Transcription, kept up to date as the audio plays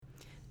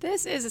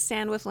This is a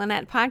Stand with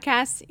Lynette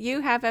podcast.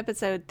 You have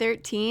episode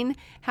 13,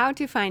 How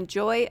to Find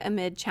Joy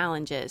Amid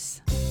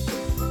Challenges.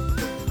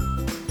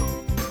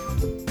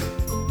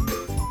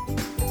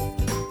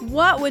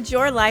 What would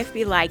your life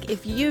be like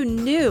if you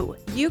knew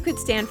you could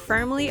stand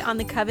firmly on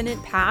the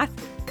covenant path,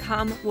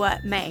 come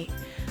what may?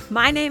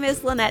 My name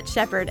is Lynette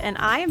Shepard, and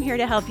I am here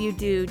to help you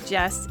do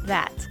just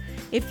that.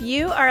 If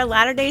you are a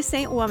Latter-day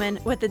Saint woman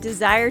with a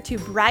desire to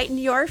brighten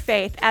your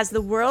faith as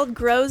the world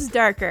grows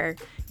darker,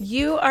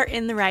 you are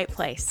in the right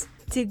place.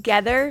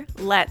 Together,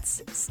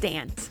 let's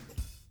stand.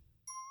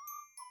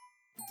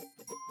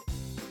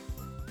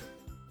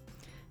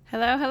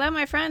 Hello,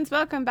 my friends.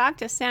 Welcome back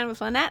to Stand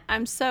with Lynette.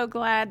 I'm so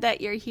glad that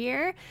you're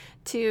here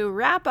to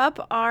wrap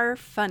up our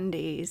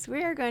fundies.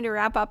 We are going to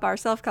wrap up our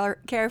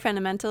self-care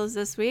fundamentals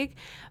this week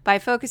by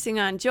focusing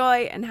on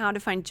joy and how to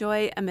find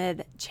joy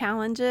amid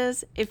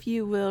challenges. If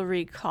you will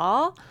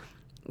recall,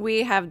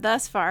 we have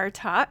thus far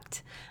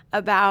talked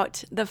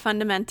about the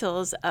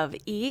fundamentals of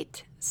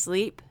eat,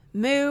 sleep,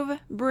 move,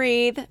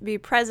 breathe, be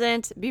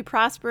present, be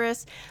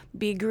prosperous,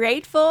 be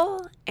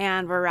grateful,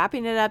 and we're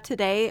wrapping it up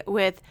today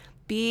with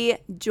be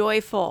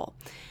joyful.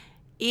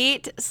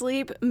 Eat,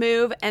 sleep,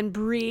 move, and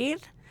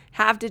breathe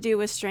have to do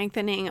with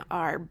strengthening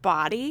our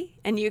body,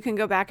 and you can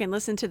go back and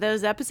listen to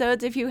those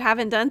episodes if you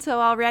haven't done so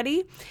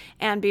already.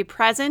 And be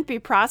present, be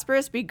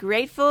prosperous, be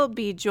grateful,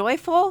 be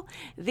joyful.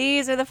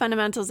 These are the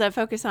fundamentals that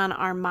focus on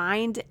our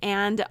mind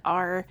and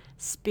our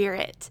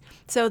spirit.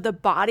 So the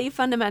body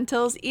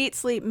fundamentals, eat,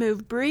 sleep,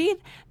 move, breathe,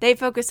 they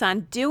focus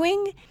on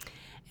doing.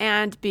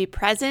 And be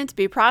present,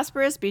 be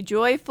prosperous, be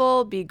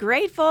joyful, be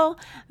grateful.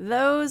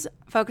 Those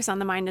focus on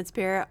the mind and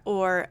spirit,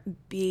 or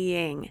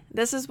being.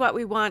 This is what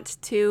we want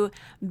to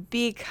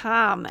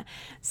become.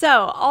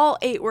 So all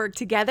 8 work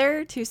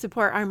together to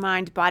support our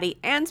mind, body,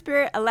 and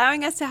spirit,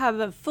 allowing us to have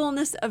a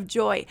fullness of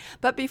joy.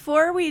 But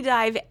before we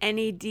dive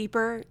any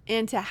deeper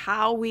into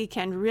how we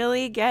can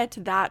really get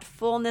that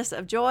fullness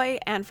of joy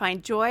and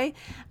find joy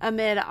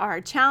amid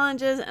our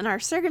challenges and our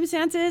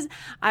circumstances,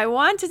 I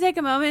want to take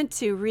a moment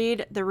to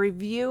read the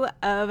review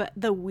of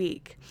the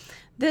week.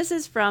 This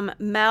is from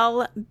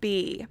Mel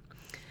B.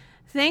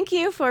 Thank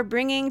you for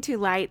bringing to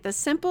light the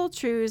simple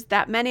truths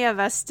that many of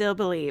us still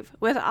believe.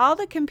 With all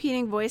the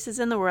competing voices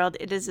in the world,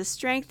 it is a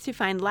strength to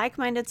find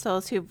like-minded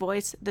souls who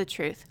voice the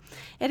truth.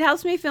 It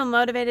helps me feel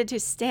motivated to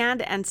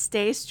stand and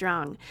stay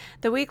strong.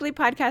 The weekly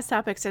podcast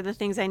topics are the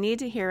things I need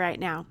to hear right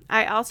now.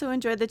 I also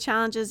enjoy the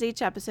challenges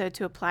each episode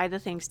to apply the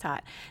things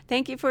taught.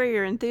 Thank you for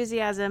your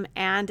enthusiasm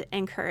and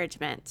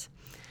encouragement.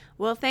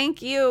 Well,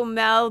 thank you,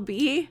 Mel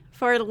B,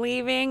 for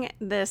leaving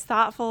this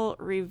thoughtful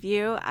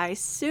review. I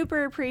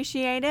super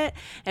appreciate it.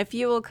 If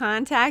you will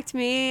contact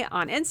me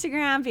on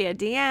Instagram, via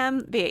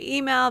DM, via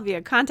email,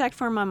 via contact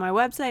form on my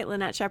website,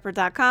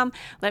 LynetteShepard.com,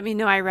 let me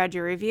know I read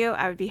your review.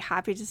 I would be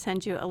happy to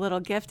send you a little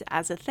gift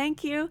as a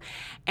thank you.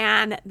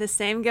 And the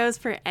same goes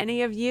for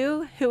any of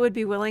you who would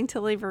be willing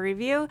to leave a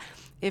review.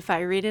 If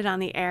I read it on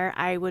the air,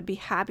 I would be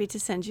happy to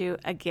send you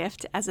a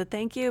gift as a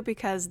thank you,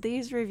 because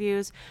these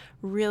reviews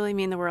really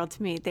mean the world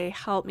to me. They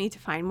help me to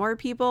find more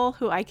people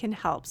who I can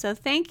help. So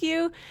thank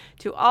you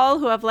to all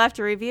who have left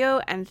a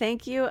review, and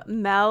thank you,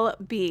 Mel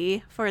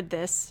B, for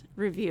this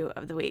review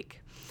of the week.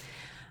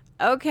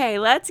 Okay,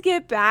 let's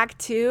get back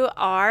to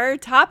our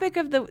topic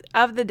of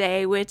the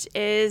day, which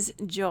is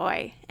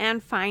joy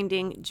and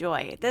finding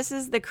joy. This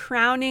is the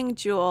crowning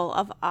jewel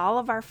of all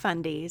of our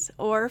fundies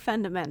or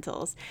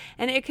fundamentals,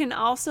 and it can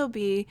also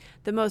be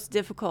the most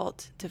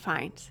difficult to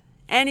find.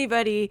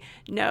 Anybody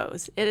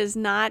knows it is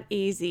not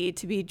easy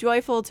to be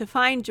joyful, to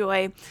find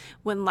joy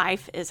when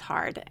life is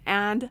hard.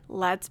 And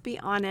let's be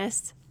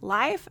honest,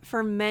 life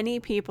for many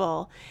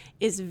people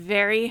is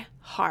very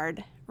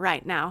hard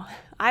right now.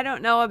 I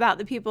don't know about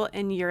the people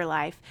in your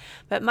life,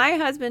 but my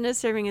husband is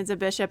serving as a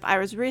bishop. I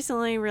was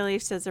recently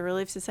released as a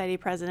Relief Society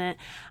president.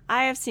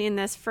 I have seen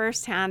this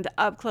firsthand,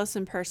 up close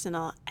and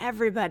personal.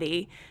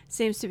 Everybody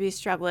seems to be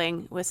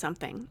struggling with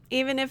something.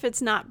 Even if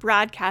it's not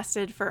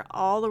broadcasted for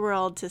all the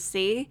world to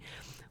see,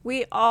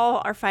 we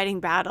all are fighting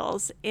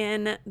battles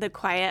in the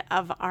quiet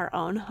of our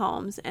own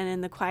homes and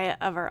in the quiet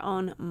of our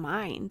own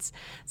minds.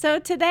 So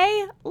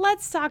today,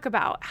 let's talk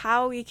about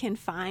how we can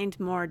find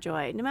more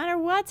joy, no matter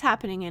what's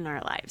happening in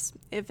our lives.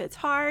 If it's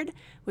hard,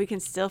 we can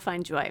still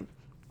find joy.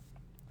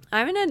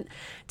 I'm going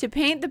to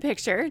paint the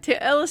picture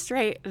to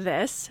illustrate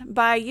this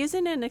by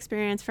using an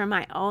experience from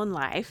my own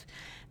life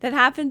that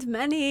happened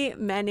many,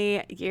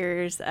 many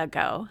years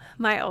ago.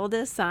 My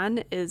oldest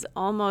son is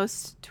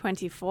almost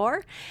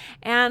 24,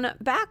 and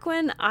back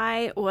when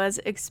I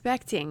was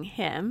expecting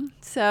him,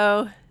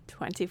 so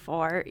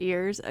 24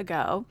 years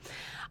ago,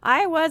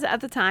 I was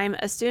at the time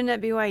a student at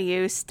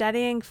BYU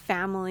studying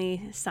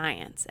family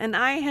science, and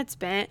I had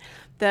spent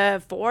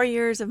the 4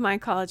 years of my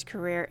college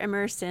career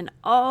immersed in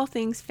all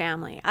things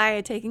family. I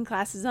had taken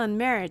classes on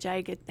marriage.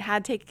 I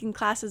had taken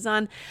classes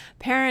on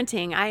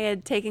parenting. I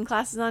had taken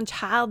classes on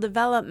child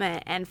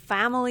development and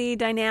family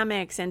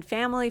dynamics and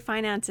family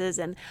finances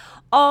and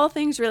all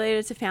things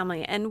related to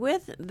family. And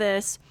with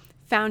this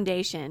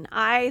foundation.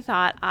 I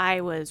thought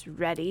I was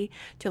ready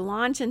to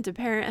launch into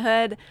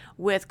parenthood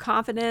with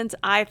confidence.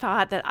 I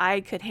thought that I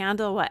could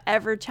handle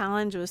whatever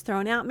challenge was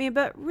thrown at me,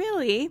 but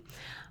really,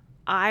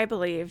 I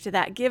believed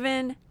that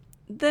given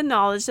the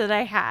knowledge that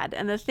I had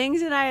and the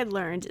things that I had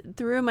learned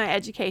through my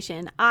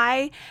education,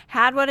 I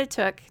had what it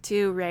took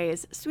to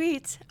raise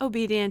sweet,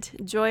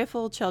 obedient,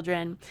 joyful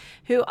children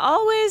who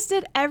always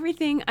did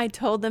everything I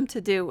told them to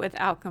do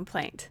without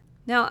complaint.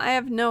 Now, I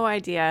have no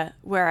idea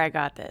where I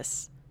got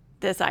this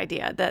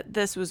idea that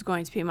this was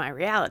going to be my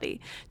reality,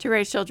 to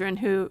raise children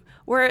who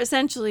were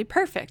essentially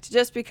perfect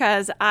just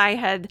because I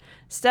had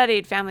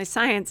studied family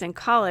science in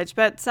college,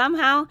 but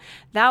somehow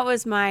that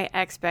was my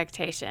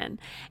expectation.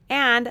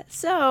 And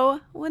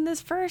so when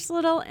this first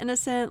little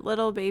innocent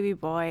little baby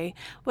boy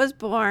was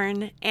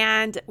born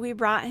and we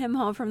brought him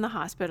home from the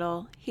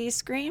hospital, he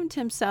screamed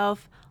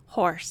himself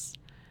hoarse.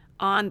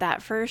 On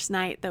that first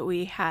night that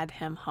we had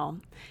him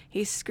home,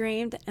 he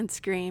screamed and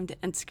screamed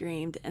and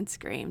screamed and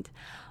screamed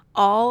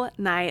all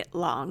night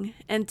long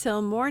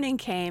until morning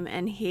came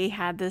and he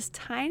had this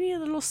tiny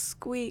little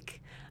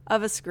squeak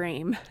of a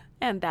scream,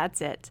 and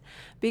that's it,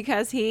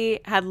 because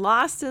he had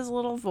lost his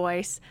little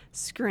voice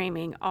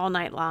screaming all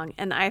night long.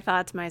 And I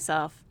thought to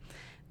myself,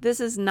 this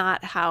is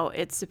not how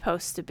it's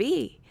supposed to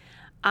be.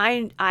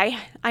 I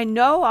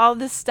know all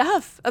this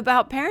stuff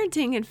about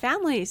parenting and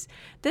families.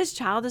 This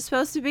child is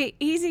supposed to be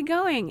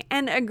easygoing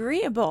and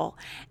agreeable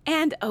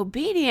and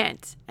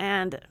obedient.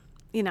 And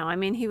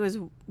he was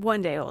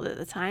 1 day old at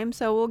the time,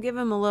 so we'll give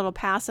him a little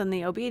pass on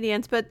the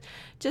obedience, but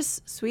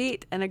just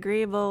sweet and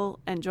agreeable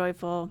and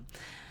joyful.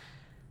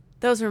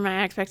 Those were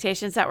my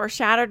expectations that were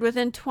shattered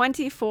within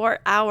 24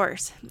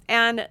 hours.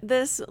 And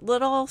this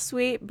little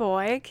sweet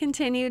boy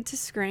continued to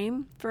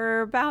scream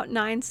for about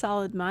 9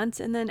 solid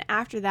months. And then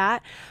after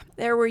that,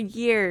 there were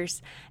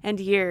years and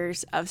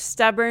years of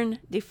stubborn,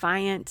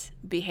 defiant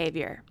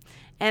behavior.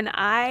 And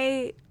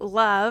I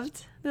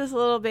loved this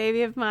little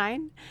baby of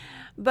mine,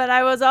 but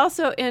I was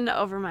also in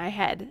over my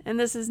head, and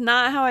this is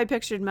not how I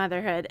pictured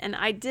motherhood, and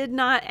I did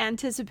not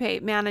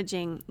anticipate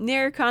managing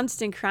near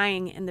constant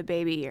crying in the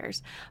baby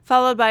years,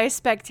 followed by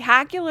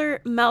spectacular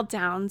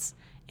meltdowns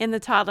in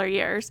the toddler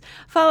years,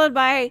 followed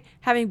by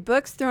having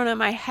books thrown at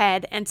my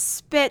head and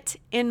spit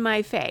in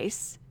my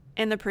face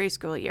in the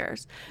preschool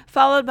years,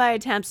 followed by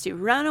attempts to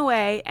run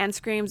away and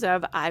screams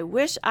of, "I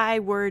wish I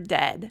were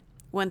dead,"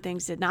 when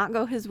things did not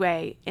go his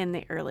way in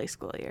the early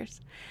school years.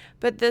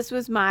 But this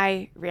was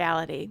my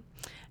reality.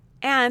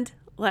 And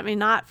let me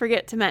not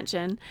forget to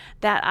mention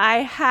that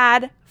I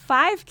had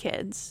 5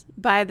 kids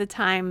by the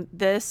time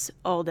this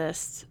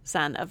oldest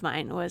son of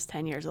mine was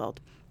 10 years old,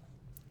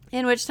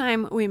 in which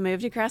time we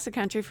moved across the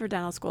country for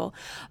dental school,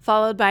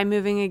 followed by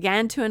moving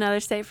again to another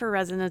state for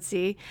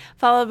residency,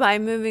 followed by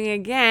moving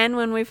again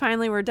when we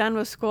finally were done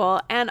with school,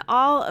 and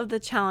all of the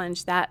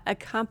challenge that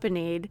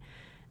accompanied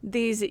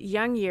these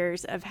young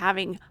years of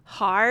having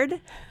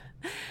hard,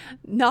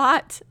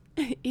 not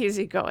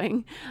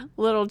easygoing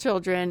little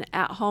children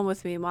at home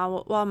with me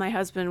while my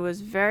husband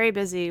was very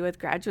busy with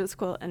graduate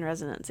school and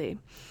residency.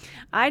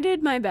 I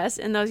did my best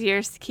in those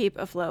years to keep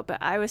afloat,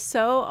 but I was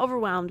so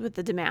overwhelmed with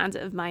the demands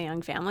of my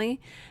young family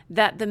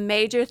that the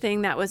major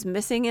thing that was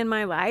missing in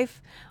my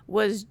life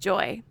was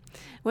joy.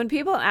 When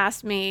people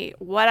asked me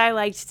what I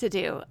liked to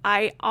do,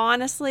 I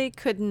honestly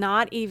could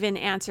not even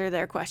answer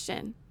their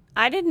question.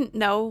 I didn't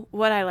know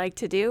what I liked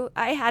to do.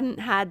 I hadn't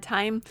had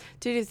time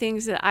to do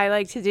things that I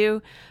like to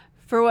do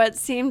for what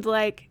seemed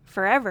like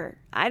forever.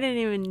 I didn't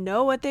even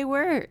know what they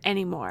were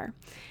anymore.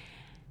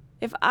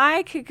 If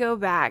I could go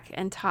back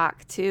and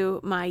talk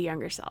to my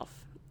younger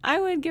self, I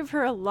would give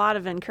her a lot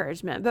of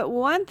encouragement. But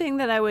one thing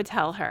that I would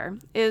tell her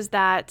is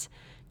that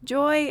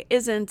joy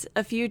isn't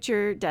a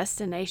future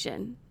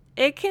destination.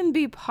 It can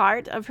be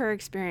part of her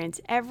experience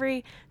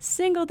every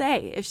single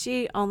day if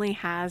she only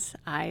has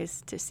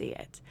eyes to see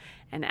it.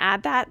 And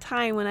at that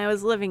time when I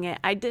was living it,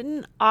 I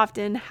didn't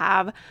often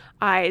have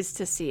eyes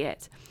to see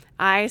it.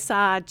 I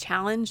saw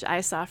challenge,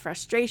 I saw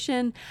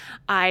frustration,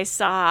 I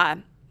saw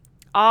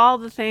all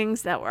the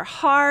things that were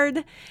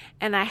hard,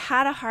 and I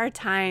had a hard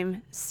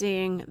time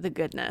seeing the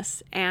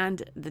goodness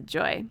and the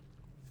joy.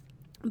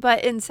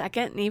 But in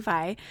 2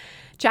 Nephi,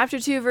 chapter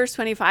 2, verse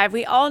 25,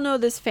 we all know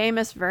this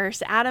famous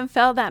verse, Adam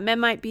fell that men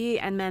might be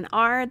and men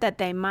are, that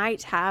they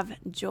might have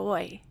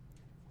joy.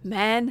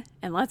 Men,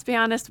 and let's be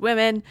honest,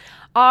 women,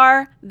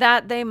 are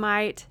that they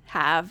might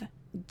have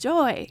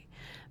joy.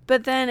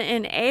 But then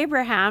in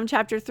Abraham,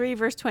 chapter 3,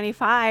 verse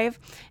 25,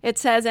 it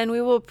says, and we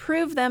will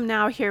prove them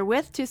now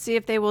herewith to see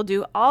if they will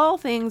do all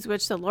things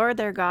which the Lord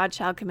their God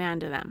shall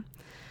command to them.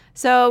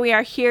 So we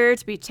are here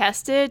to be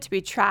tested, to be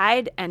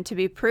tried, and to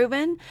be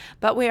proven,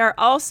 but we are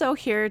also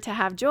here to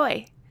have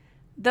joy.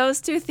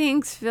 Those two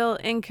things feel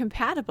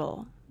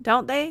incompatible,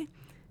 don't they?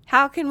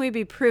 How can we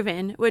be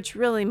proven, which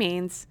really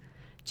means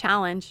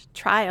challenge,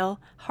 trial,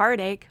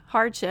 heartache,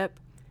 hardship,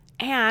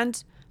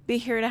 and be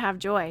here to have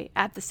joy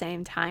at the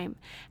same time?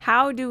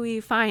 How do we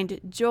find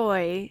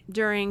joy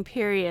during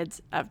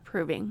periods of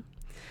proving?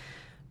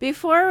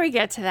 Before we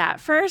get to that,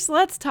 first,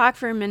 let's talk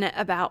for a minute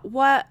about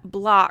what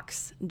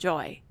blocks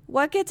joy.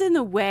 What gets in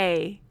the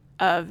way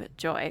of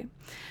joy?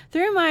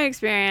 Through my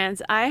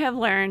experience, I have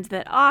learned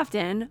that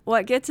often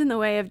what gets in the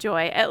way of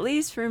joy, at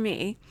least for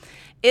me,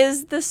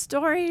 is the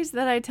stories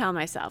that I tell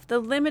myself, the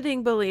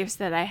limiting beliefs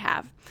that I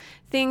have.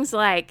 Things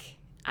like,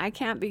 I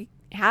can't be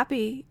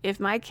happy if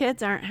my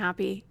kids aren't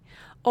happy,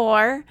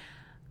 or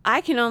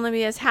I can only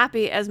be as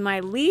happy as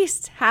my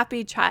least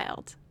happy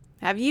child.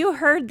 Have you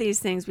heard these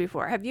things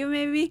before? Have you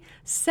maybe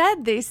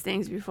said these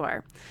things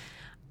before?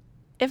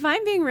 If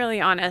I'm being really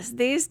honest,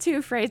 these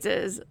two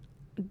phrases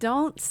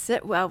don't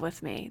sit well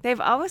with me.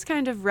 They've always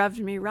kind of rubbed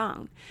me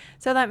wrong.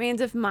 So that means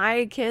if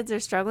my kids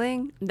are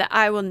struggling, that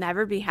I will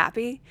never be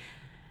happy.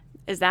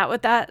 Is that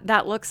what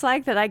that looks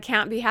like? That I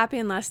can't be happy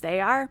unless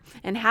they are?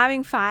 And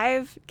having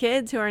 5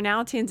 kids who are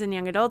now teens and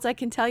young adults, I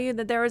can tell you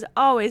that there is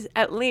always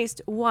at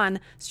least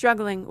one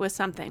struggling with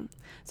something.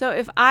 So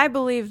if I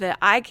believe that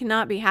I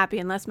cannot be happy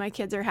unless my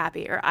kids are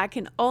happy, or I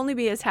can only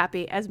be as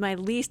happy as my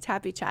least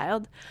happy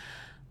child,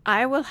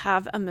 I will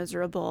have a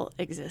miserable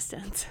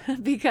existence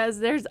because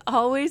there's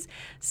always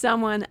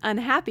someone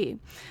unhappy.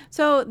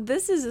 So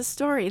this is a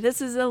story.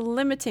 This is a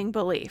limiting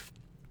belief.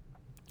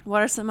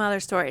 What are some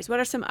other stories? What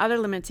are some other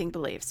limiting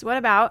beliefs? What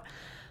about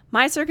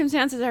my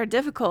circumstances are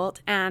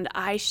difficult and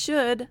I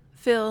should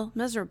feel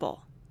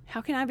miserable?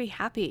 How can I be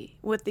happy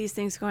with these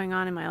things going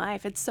on in my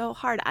life? It's so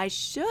hard. I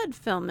should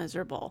feel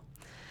miserable.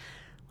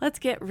 Let's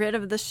get rid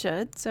of the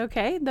shoulds,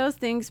 okay? Those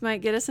things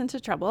might get us into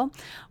trouble.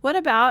 What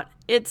about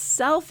it's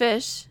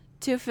selfish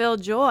to feel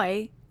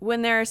joy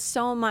when there is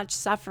so much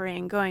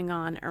suffering going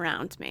on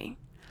around me?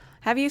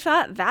 Have you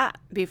thought that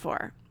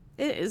before?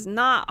 It is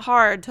not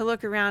hard to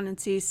look around and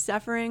see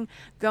suffering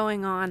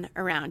going on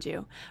around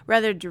you,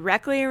 whether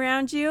directly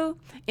around you,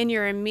 in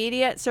your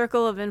immediate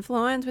circle of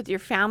influence with your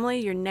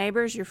family, your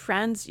neighbors, your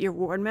friends, your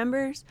ward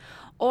members,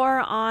 or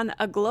on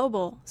a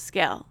global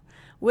scale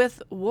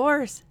with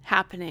wars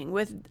happening,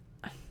 with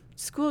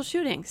school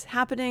shootings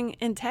happening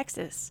in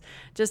Texas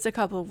just a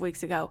couple of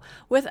weeks ago,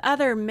 with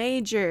other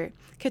major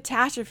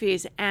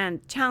catastrophes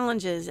and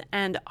challenges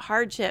and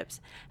hardships.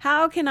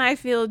 How can I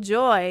feel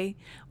joy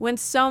when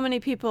so many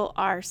people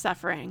are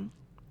suffering?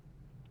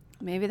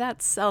 Maybe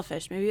that's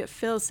selfish. Maybe it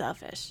feels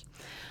selfish.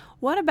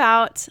 What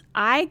about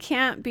I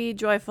can't be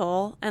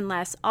joyful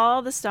unless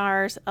all the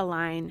stars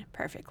align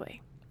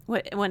perfectly?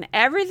 When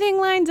everything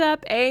lines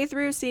up, A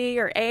through C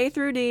or A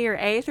through D or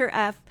A through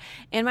F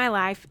in my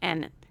life,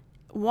 and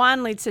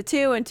 1 leads to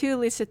 2 and 2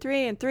 leads to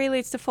 3 and 3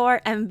 leads to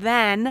 4, and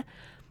then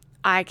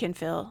I can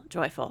feel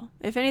joyful.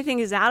 If anything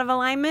is out of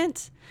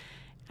alignment,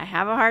 I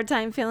have a hard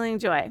time feeling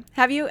joy.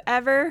 Have you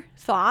ever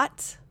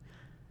thought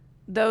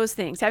those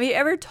things? Have you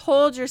ever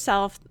told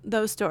yourself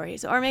those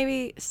stories, or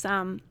maybe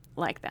some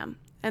like them?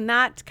 And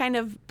that kind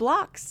of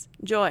blocks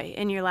joy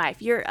in your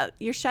life. You're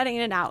shutting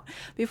it out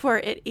before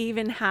it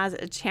even has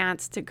a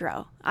chance to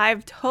grow.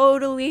 I've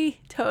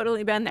totally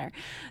been there.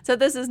 So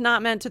this is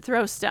not meant to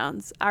throw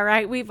stones, all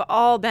right? We've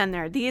all been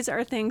there. These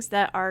are things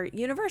that are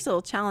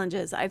universal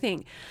challenges, I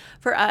think,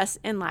 for us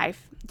in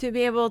life to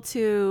be able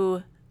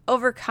to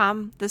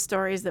overcome the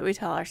stories that we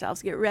tell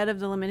ourselves, get rid of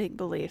the limiting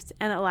beliefs,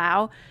 and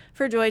allow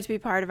for joy to be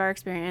part of our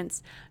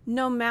experience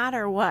no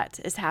matter what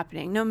is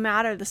happening, no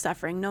matter the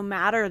suffering, no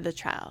matter the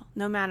trial,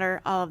 no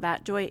matter all of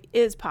that. Joy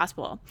is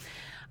possible.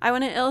 I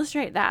want to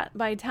illustrate that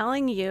by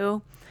telling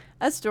you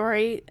a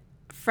story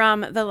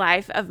from the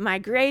life of my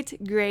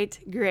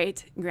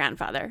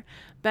great-great-great-grandfather,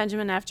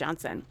 Benjamin F.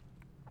 Johnson.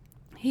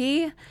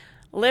 He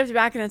lived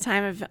back in the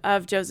time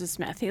of Joseph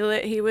Smith.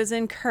 He was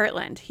in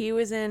Kirtland. He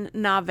was in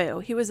Nauvoo.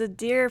 He was a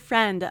dear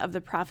friend of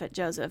the prophet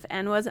Joseph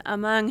and was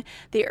among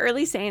the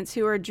early saints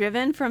who were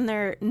driven from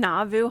their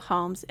Nauvoo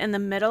homes in the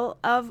middle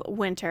of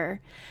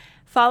winter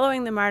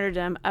following the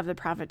martyrdom of the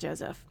prophet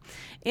Joseph.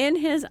 In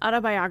his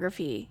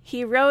autobiography,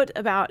 he wrote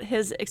about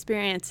his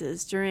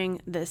experiences during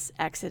this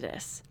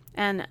exodus.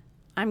 And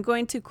I'm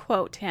going to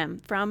quote him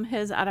from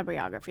his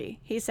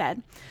autobiography. He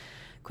said,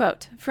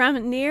 quote,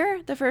 "From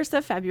near the 1st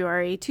of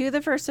February to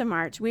the 1st of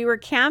March, we were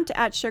camped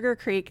at Sugar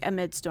Creek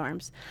amid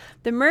storms.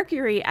 The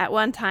mercury at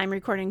one time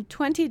recording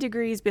 20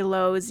 degrees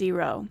below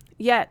zero.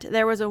 Yet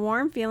there was a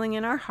warm feeling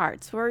in our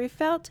hearts, for we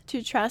felt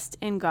to trust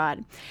in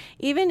God.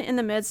 Even in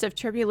the midst of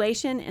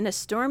tribulation in a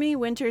stormy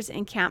winter's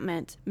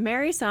encampment,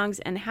 merry songs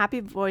and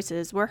happy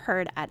voices were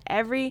heard at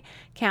every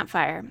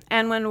campfire.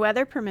 And when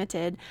weather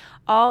permitted,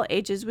 all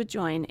ages would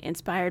join,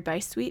 inspired by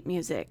sweet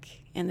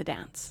music in the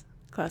dance."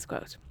 Close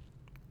quote.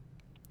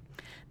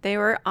 They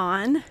were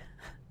on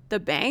the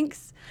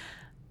banks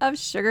of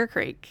Sugar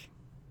Creek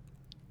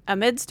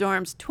amid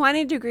storms,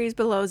 20 degrees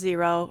below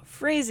zero,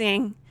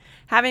 freezing,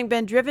 having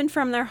been driven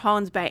from their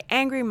homes by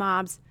angry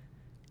mobs,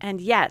 and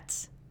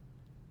yet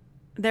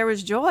there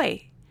was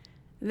joy.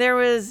 There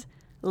was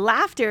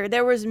laughter.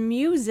 There was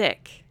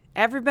music.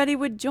 Everybody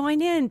would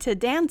join in to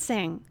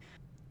dancing.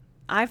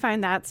 I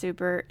find that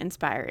super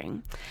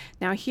inspiring.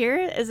 Now, here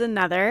is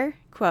another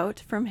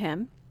quote from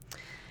him.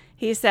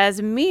 He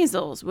says,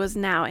 measles was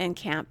now in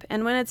camp,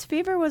 and when its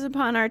fever was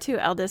upon our 2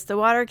 eldest, the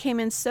water came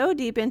in so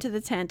deep into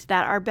the tent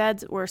that our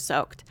beds were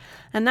soaked.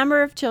 A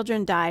number of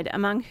children died,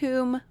 among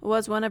whom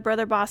was one of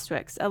Brother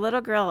Bostwick's, a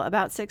little girl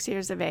about 6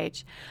 years of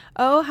age.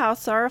 Oh, how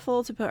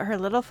sorrowful to put her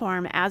little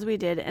form, as we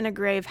did, in a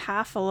grave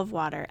half full of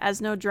water, as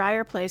no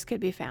drier place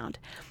could be found.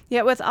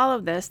 Yet with all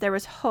of this, there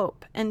was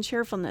hope and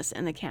cheerfulness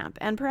in the camp,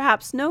 and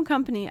perhaps no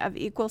company of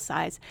equal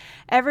size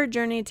ever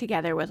journeyed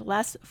together with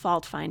less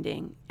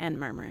fault-finding and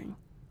murmuring."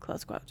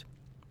 Close quote.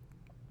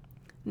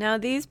 Now,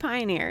 these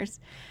pioneers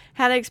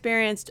had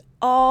experienced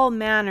all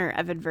manner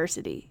of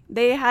adversity.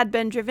 They had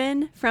been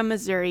driven from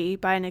Missouri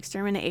by an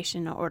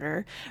extermination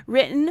order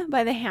written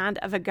by the hand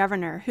of a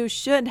governor who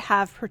should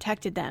have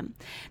protected them.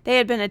 They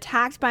had been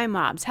attacked by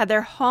mobs, had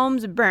their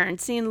homes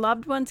burned, seen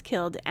loved ones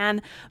killed,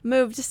 and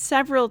moved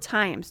several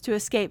times to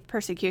escape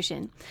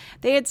persecution.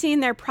 They had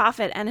seen their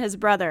prophet and his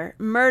brother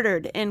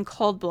murdered in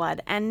cold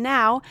blood, and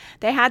now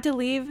they had to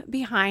leave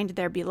behind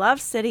their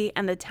beloved city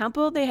and the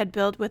temple they had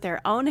built with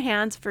their own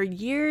hands for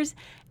years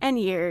and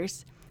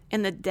years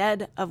in the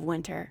dead of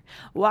winter.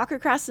 Walk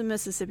across the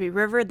Mississippi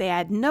River. They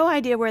had no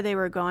idea where they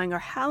were going or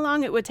how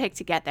long it would take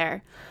to get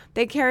there.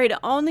 They carried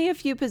only a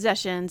few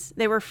possessions.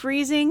 They were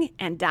freezing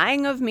and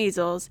dying of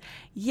measles,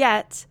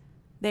 yet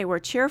they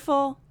were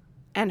cheerful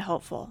and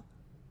hopeful.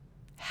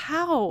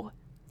 How?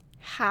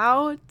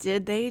 How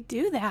did they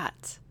do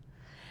that?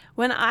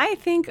 When I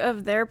think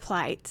of their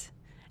plight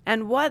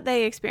and what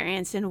they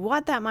experienced and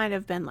what that might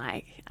have been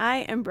like, I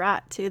am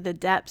brought to the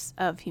depths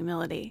of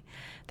humility.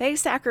 They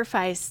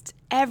sacrificed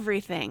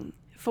everything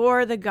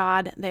for the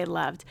God they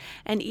loved.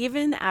 And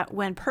even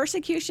when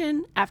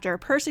persecution after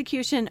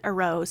persecution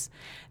arose,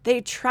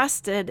 they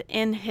trusted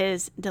in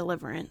his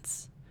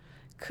deliverance.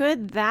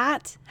 Could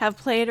that have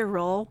played a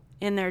role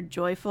in their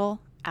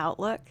joyful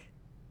outlook?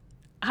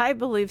 I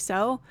believe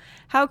so.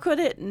 How could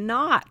it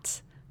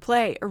not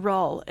play a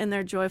role in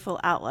their joyful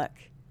outlook?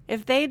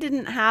 If they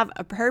didn't have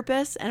a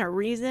purpose and a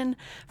reason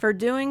for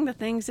doing the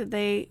things that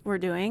they were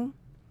doing,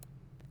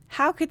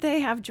 how could they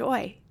have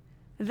joy?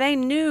 They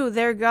knew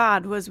their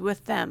God was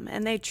with them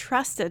and they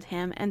trusted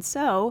him, and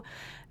so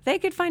they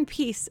could find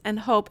peace and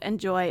hope and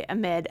joy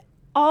amid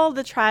all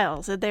the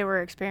trials that they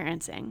were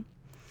experiencing.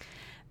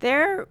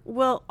 There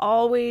will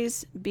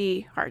always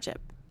be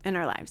hardship in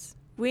our lives.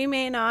 We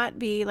may not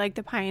be like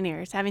the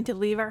pioneers, having to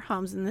leave our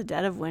homes in the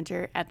dead of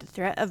winter at the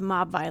threat of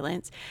mob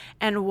violence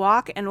and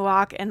walk and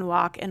walk and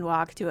walk and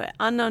walk to an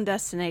unknown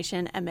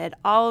destination amid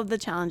all of the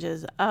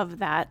challenges of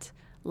that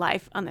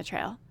life on the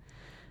trail.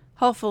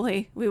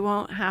 Hopefully, we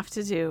won't have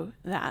to do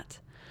that.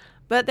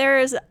 But there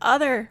are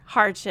other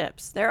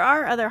hardships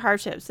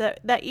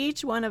that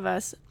each one of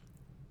us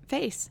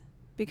face,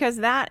 because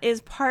that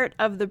is part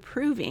of the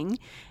proving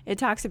it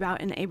talks about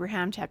in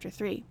Abraham chapter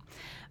 3.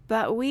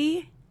 But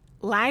we,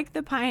 like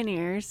the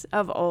pioneers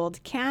of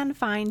old, can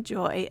find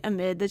joy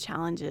amid the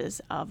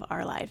challenges of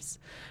our lives.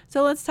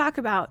 So let's talk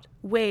about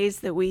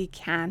ways that we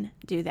can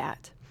do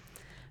that.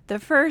 The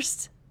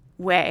first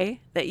way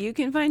that you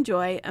can find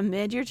joy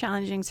amid your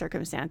challenging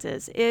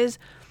circumstances is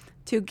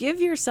to give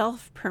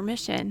yourself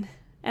permission.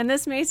 And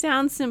this may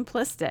sound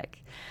simplistic,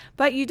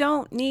 but you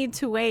don't need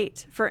to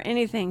wait for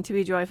anything to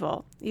be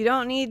joyful. You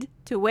don't need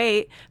to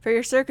wait for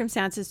your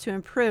circumstances to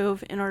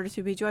improve in order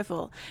to be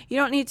joyful. You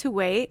don't need to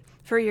wait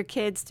for your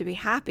kids to be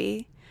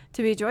happy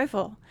to be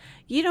joyful.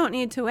 You don't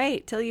need to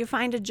wait till you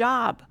find a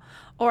job,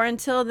 or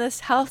until this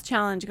health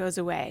challenge goes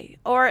away,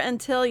 or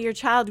until your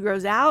child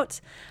grows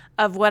out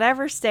of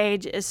whatever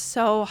stage is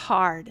so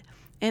hard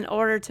in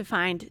order to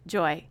find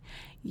joy.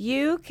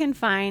 You can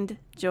find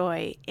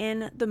joy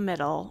in the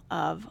middle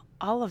of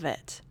all of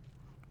it,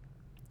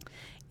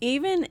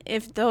 even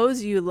if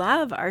those you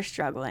love are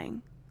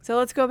struggling. So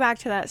let's go back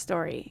to that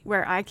story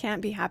where I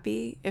can't be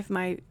happy if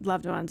my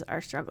loved ones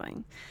are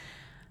struggling.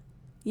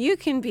 You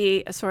can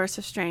be a source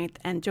of strength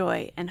and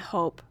joy and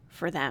hope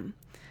for them.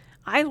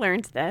 I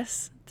learned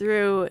this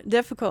through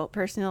difficult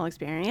personal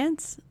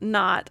experience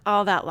not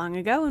all that long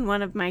ago, when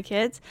one of my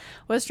kids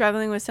was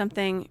struggling with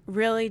something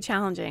really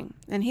challenging,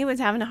 and he was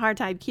having a hard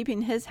time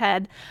keeping his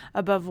head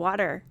above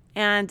water.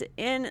 And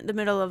in the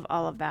middle of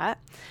all of that,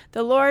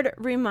 the Lord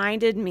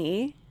reminded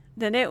me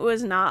that it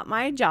was not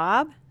my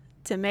job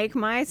to make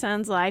my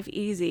son's life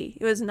easy.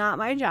 It was not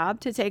my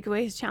job to take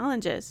away his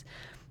challenges.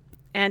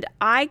 And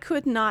I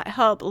could not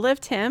help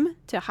lift him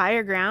to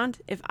higher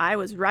ground if I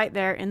was right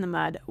there in the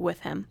mud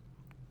with him.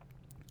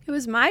 It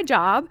was my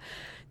job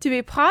to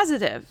be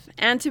positive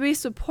and to be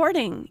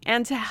supporting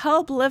and to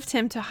help lift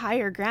him to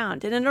higher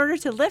ground. And in order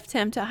to lift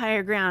him to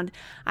higher ground,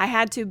 I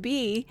had to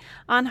be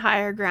on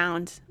higher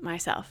ground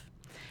myself.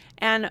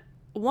 And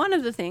one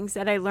of the things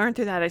that I learned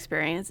through that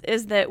experience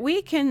is that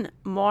we can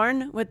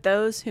mourn with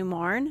those who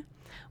mourn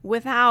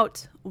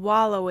without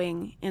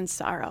wallowing in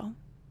sorrow.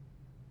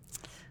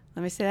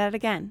 Let me say that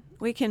again.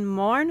 We can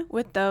mourn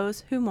with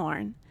those who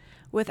mourn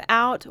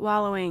without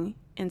wallowing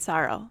in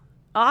sorrow.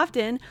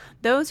 Often,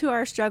 those who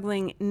are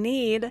struggling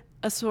need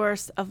a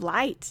source of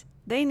light.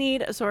 They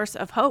need a source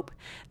of hope.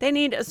 They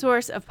need a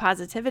source of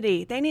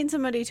positivity. They need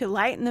somebody to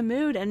lighten the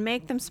mood and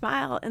make them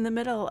smile in the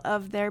middle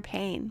of their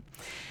pain.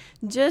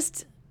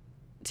 Just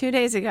 2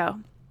 days ago,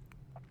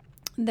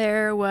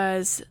 there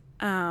was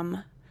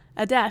a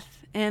death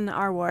in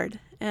our ward.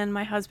 And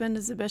my husband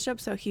is a bishop,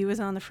 so he was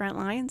on the front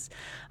lines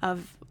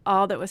of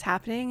all that was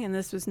happening, and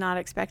this was not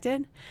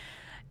expected.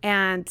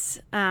 And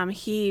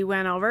he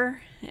went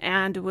over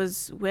and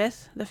was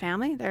with the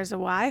family. There's a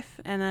wife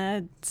and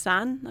a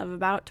son of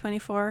about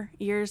 24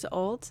 years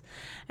old.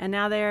 And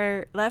now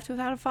they're left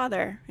without a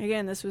father.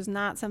 Again, this was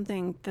not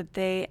something that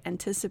they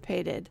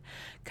anticipated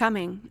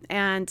coming.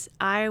 And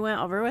I went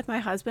over with my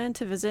husband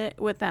to visit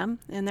with them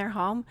in their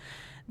home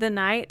the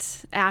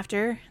night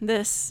after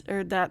this,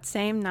 or that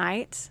same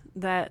night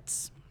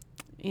that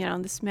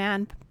this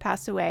man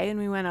passed away, and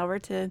we went over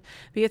to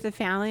be with the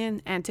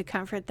family and to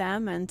comfort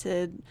them and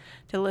to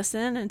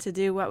listen and to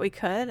do what we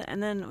could.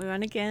 And then we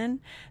went again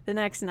the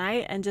next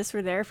night and just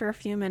were there for a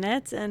few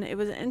minutes. And it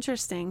was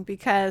interesting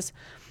because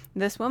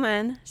this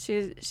woman,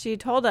 she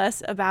told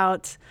us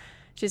about,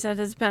 she said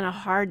it's been a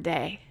hard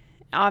day.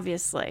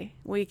 Obviously,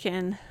 we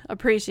can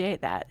appreciate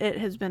that. It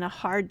has been a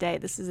hard day.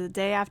 This is the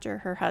day after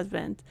her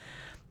husband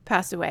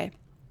passed away.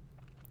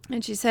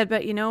 And she said,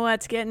 but you know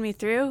what's getting me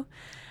through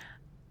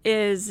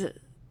is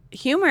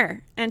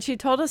humor. And she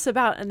told us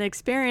about an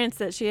experience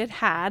that she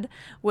had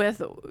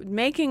with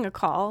making a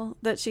call,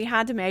 that she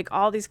had to make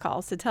all these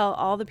calls to tell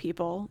all the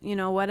people,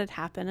 what had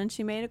happened. And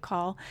she made a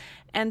call,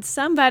 and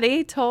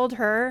somebody told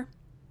her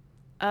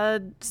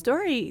a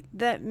story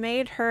that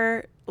made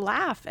her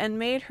laugh and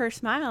made her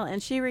smile.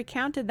 And she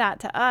recounted that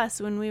to us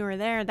when we were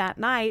there that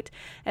night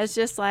as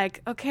just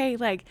like, okay,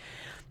 like,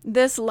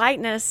 this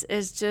lightness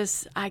is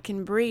just, I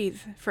can breathe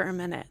for a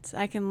minute.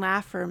 I can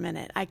laugh for a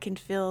minute. I can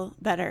feel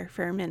better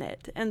for a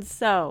minute. And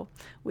so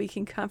we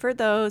can comfort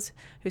those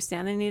who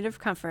stand in need of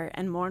comfort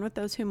and mourn with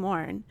those who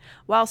mourn,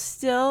 while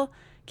still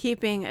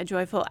keeping a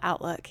joyful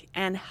outlook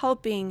and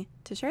helping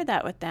to share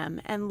that with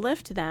them and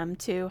lift them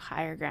to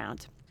higher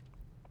ground.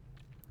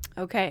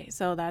 Okay,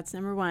 so that's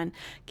number one.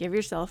 Give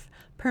yourself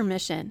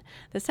permission.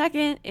 The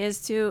second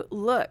is to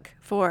look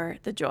for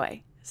the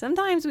joy.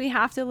 Sometimes we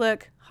have to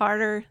look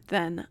harder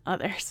than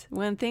others.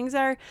 When things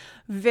are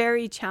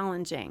very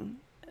challenging,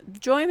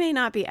 joy may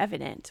not be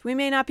evident. We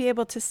may not be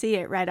able to see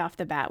it right off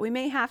the bat. We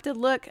may have to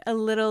look a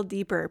little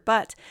deeper,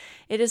 but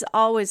it is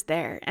always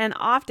there. And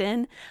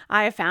often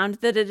I have found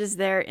that it is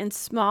there in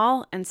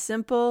small and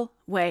simple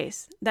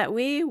ways that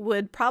we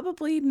would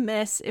probably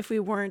miss if we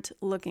weren't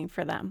looking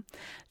for them.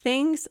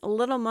 Things,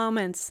 little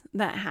moments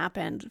that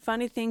happened,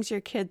 funny things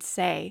your kids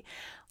say,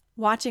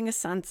 watching a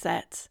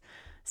sunset,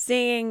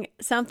 seeing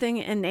something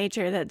in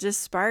nature that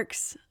just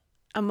sparks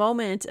a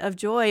moment of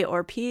joy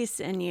or peace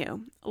in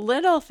you.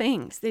 Little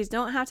things. These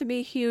don't have to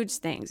be huge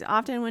things.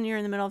 Often when you're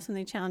in the middle of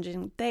something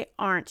challenging, they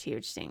aren't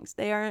huge things.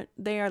 They are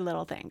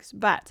little things.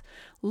 But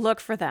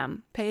look for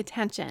them. Pay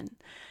attention.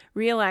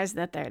 Realize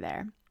that they're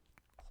there.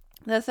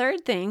 The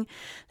third thing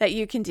that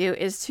you can do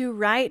is to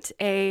write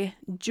a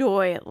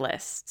joy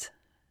list.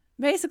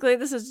 Basically,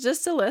 this is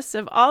just a list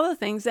of all the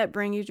things that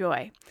bring you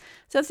joy.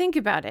 So think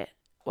about it.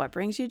 What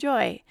brings you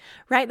joy?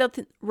 Write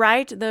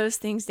those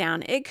things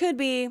down. It could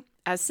be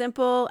as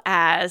simple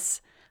as,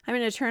 I'm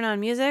going to turn on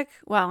music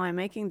while I'm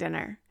making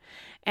dinner,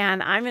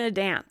 and I'm going to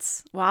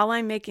dance while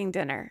I'm making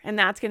dinner, and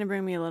that's going to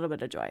bring me a little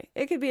bit of joy.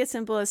 It could be as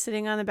simple as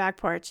sitting on the back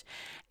porch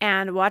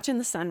and watching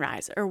the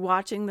sunrise or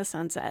watching the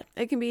sunset.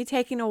 It can be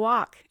taking a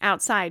walk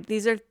outside.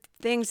 These are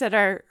things that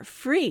are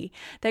free,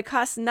 that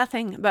cost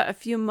nothing but a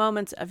few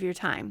moments of your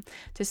time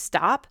to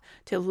stop,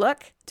 to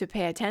look, to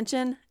pay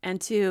attention,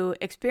 and to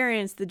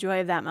experience the joy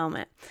of that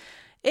moment.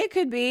 It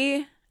could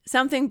be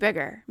something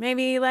bigger,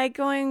 maybe like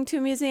going to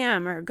a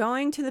museum or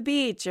going to the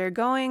beach or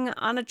going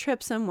on a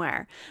trip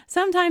somewhere.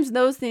 Sometimes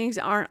those things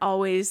aren't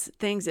always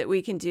things that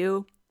we can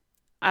do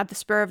at the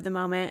spur of the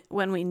moment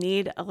when we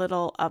need a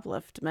little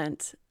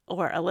upliftment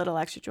or a little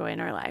extra joy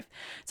in our life.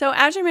 So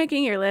as you're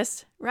making your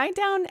list, write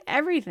down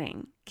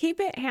everything.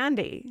 Keep it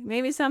handy.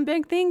 Maybe some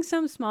big things,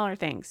 some smaller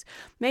things.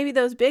 Maybe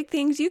those big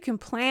things you can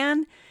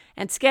plan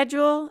and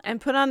schedule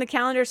and put on the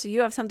calendar so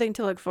you have something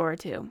to look forward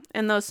to.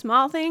 And those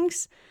small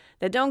things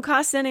that don't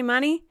cost any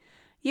money,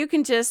 you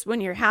can just, when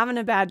you're having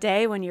a bad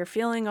day, when you're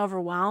feeling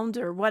overwhelmed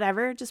or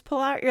whatever, just pull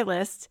out your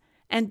list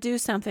and do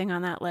something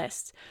on that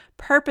list.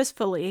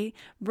 Purposefully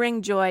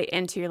bring joy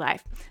into your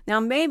life. Now,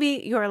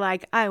 maybe you're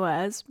like I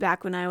was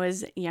back when I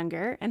was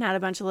younger and had a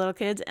bunch of little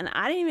kids, and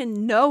I didn't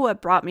even know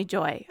what brought me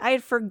joy. I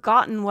had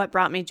forgotten what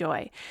brought me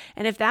joy.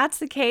 And if that's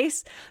the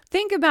case,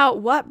 think about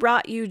what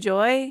brought you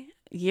joy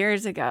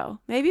years ago.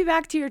 Maybe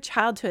back to your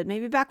childhood,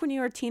 maybe back when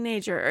you were a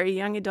teenager or a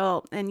young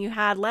adult and you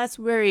had less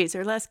worries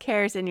or less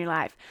cares in your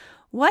life.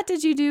 What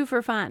did you do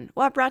for fun?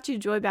 What brought you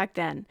joy back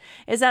then?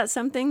 Is that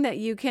something that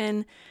you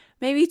can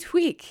maybe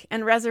tweak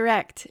and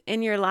resurrect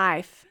in your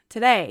life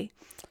today?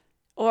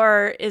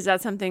 Or is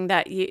that something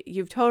that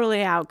you've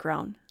totally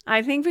outgrown?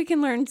 I think we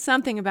can learn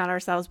something about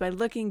ourselves by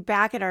looking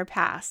back at our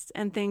past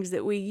and things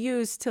that we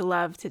used to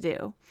love to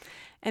do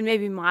and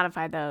maybe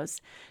modify those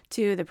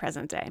to the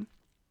present day.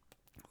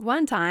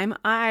 One time,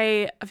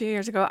 a few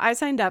years ago, I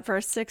signed up for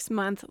a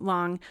 6-month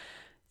long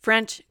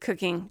French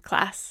cooking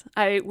class.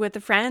 With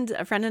a friend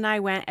and I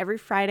went every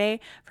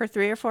Friday for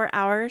 3 or 4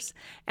 hours,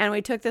 and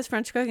we took this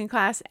French cooking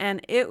class,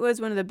 and it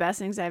was one of the best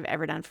things I've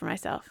ever done for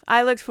myself.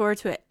 I looked forward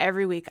to it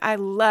every week. I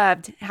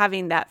loved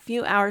having that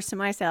few hours to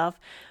myself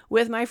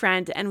with my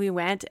friend, and we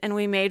went and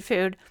we made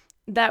food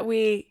that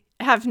we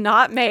have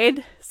not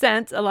made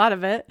since, a lot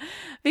of it,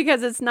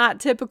 because it's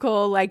not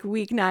typical like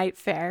weeknight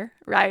fare,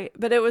 right?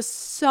 But it was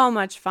so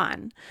much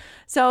fun.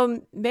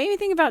 So maybe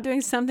think about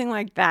doing something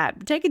like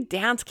that. Take a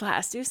dance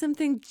class, do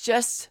something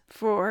just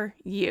for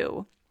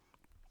you.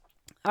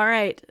 All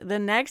right, the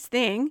next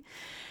thing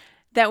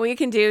that we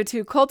can do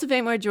to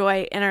cultivate more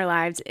joy in our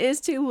lives is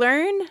to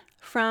learn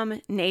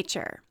from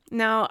nature.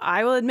 Now,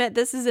 I will admit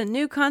this is a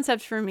new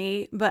concept for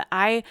me, but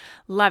I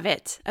love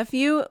it. A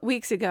few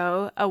weeks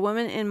ago, a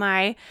woman in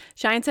my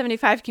Shine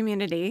 75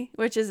 community,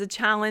 which is a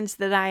challenge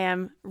that I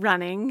am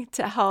running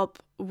to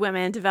help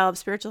women develop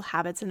spiritual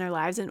habits in their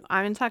lives. And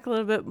I'm going to talk a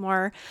little bit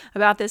more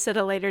about this at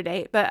a later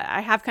date, but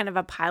I have kind of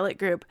a pilot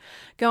group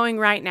going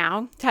right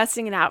now,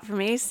 testing it out for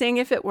me, seeing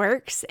if it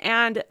works.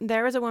 And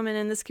there was a woman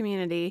in this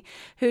community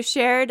who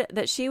shared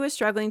that she was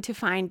struggling to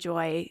find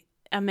joy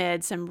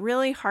amid some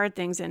really hard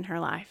things in her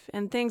life,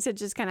 and things that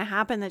just kind of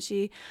happened that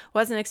she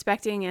wasn't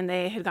expecting, and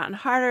they had gotten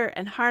harder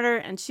and harder,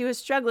 and she was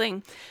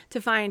struggling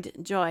to find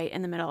joy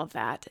in the middle of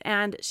that.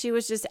 And she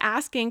was just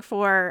asking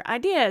for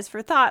ideas,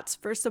 for thoughts,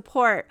 for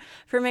support,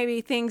 for maybe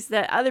things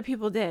that other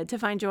people did to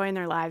find joy in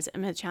their lives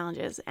amid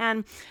challenges.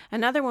 And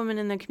another woman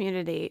in the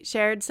community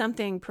shared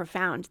something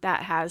profound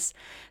that has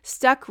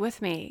stuck with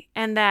me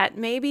and that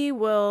maybe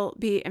will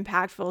be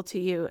impactful to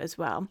you as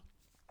well.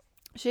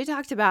 She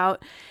talked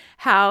about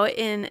how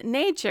in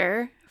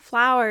nature,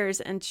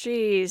 flowers and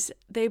trees,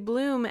 they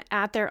bloom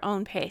at their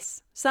own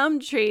pace. Some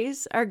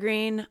trees are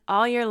green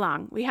all year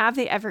long. We have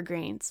the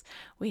evergreens.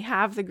 We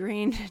have the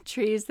green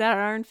trees that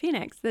are in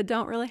Phoenix that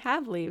don't really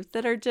have leaves,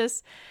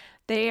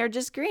 they are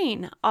just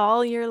green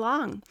all year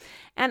long.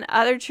 And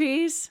other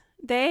trees,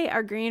 they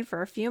are green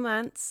for a few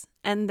months,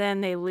 and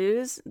then they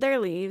lose their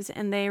leaves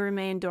and they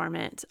remain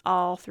dormant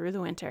all through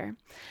the winter.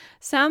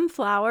 Some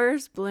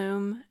flowers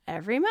bloom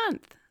every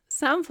month.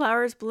 Some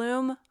flowers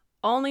bloom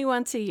only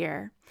once a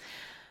year,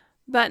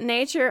 but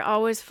nature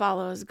always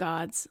follows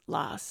God's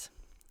laws.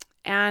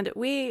 And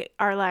we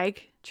are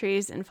like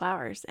trees and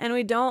flowers, and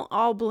we don't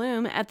all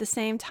bloom at the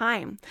same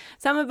time.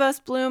 Some of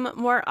us bloom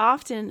more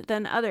often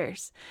than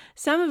others.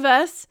 Some of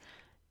us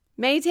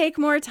may take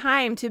more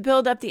time to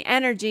build up the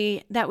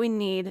energy that we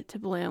need to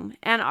bloom,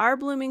 and our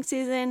blooming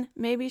season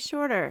may be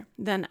shorter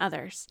than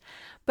others.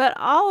 But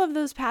all of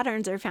those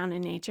patterns are found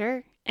in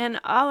nature, and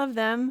all of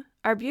them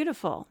are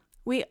beautiful.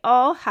 We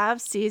all have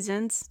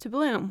seasons to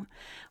bloom.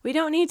 We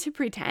don't need to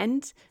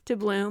pretend to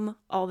bloom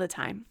all the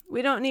time.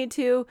 We don't need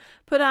to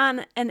put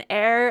on an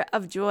air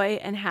of joy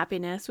and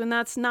happiness when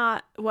that's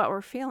not what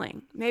we're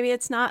feeling. Maybe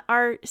it's not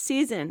our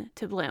season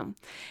to bloom.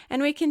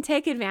 And we can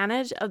take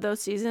advantage of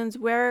those seasons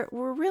where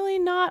we're really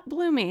not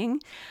blooming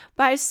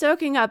by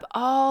soaking up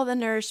all the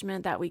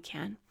nourishment that we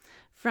can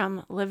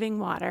from living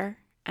water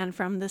and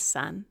from the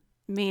sun,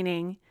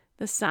 meaning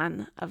the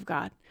Son of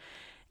God.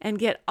 And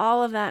get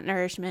all of that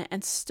nourishment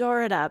and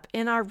store it up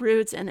in our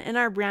roots and in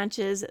our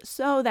branches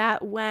so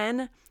that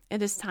when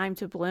it is time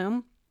to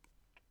bloom,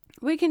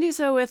 we can do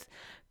so with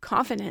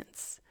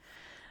confidence.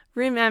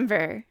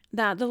 Remember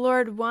that the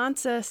Lord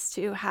wants us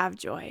to have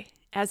joy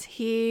as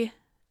He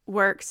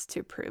works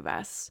to prove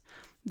us.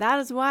 That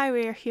is why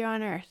we are here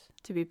on earth,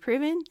 to be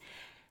proven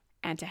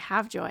and to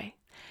have joy.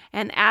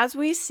 And as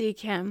we seek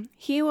Him,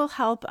 He will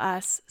help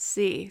us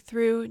see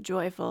through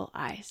joyful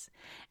eyes.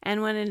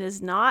 And when it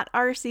is not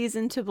our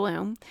season to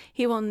bloom,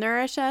 He will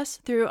nourish us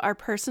through our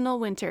personal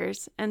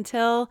winters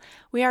until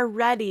we are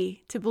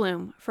ready to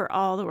bloom for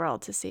all the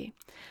world to see.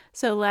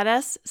 So let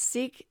us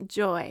seek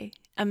joy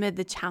amid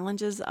the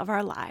challenges of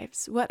our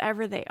lives,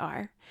 whatever they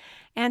are.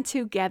 And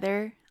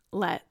together,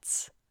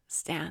 let's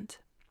stand.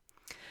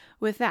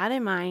 With that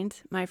in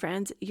mind, my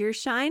friends, your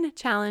Shine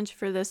challenge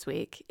for this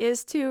week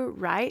is to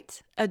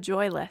write a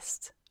joy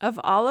list of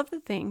all of the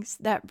things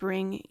that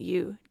bring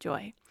you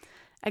joy.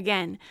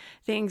 Again,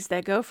 things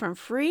that go from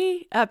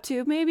free up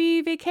to maybe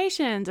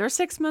vacations or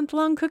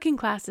 6-month-long cooking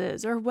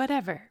classes or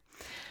whatever.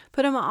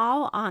 Put them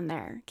all on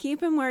there. Keep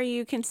them where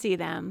you can see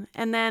them.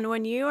 And then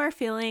when you are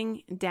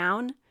feeling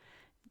down,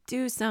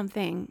 do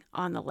something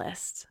on the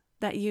list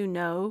that you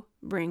know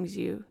brings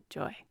you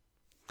joy.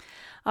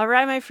 All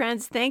right, my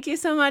friends, thank you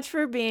so much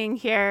for being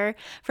here,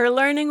 for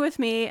learning with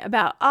me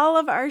about all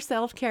of our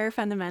self-care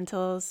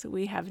fundamentals.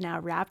 We have now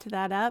wrapped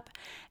that up.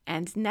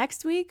 And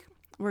next week,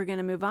 we're going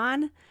to move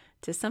on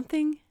to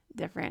something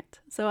different.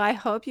 So I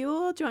hope you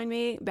will join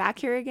me back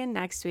here again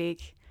next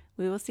week.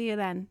 We will see you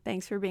then.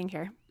 Thanks for being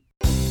here.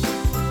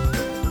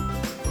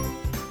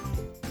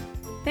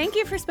 Thank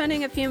you for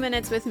spending a few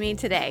minutes with me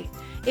today.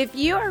 If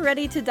you are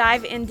ready to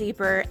dive in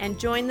deeper and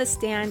join the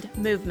Stand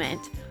movement,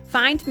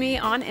 find me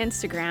on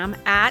Instagram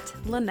at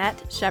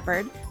Lynette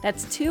Shepherd.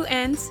 That's 2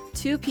 N's,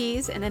 2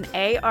 P's, and an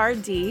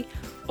ARD.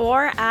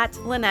 or at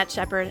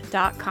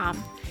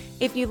LynetteShepherd.com.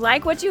 If you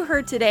like what you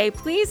heard today,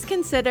 please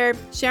consider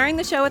sharing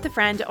the show with a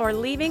friend or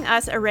leaving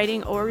us a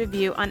rating or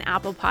review on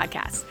Apple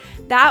Podcasts.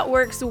 That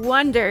works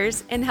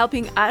wonders in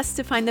helping us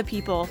to find the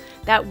people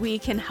that we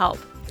can help.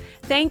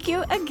 Thank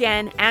you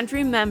again, and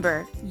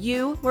remember,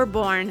 you were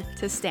born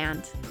to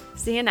stand.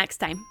 See you next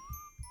time.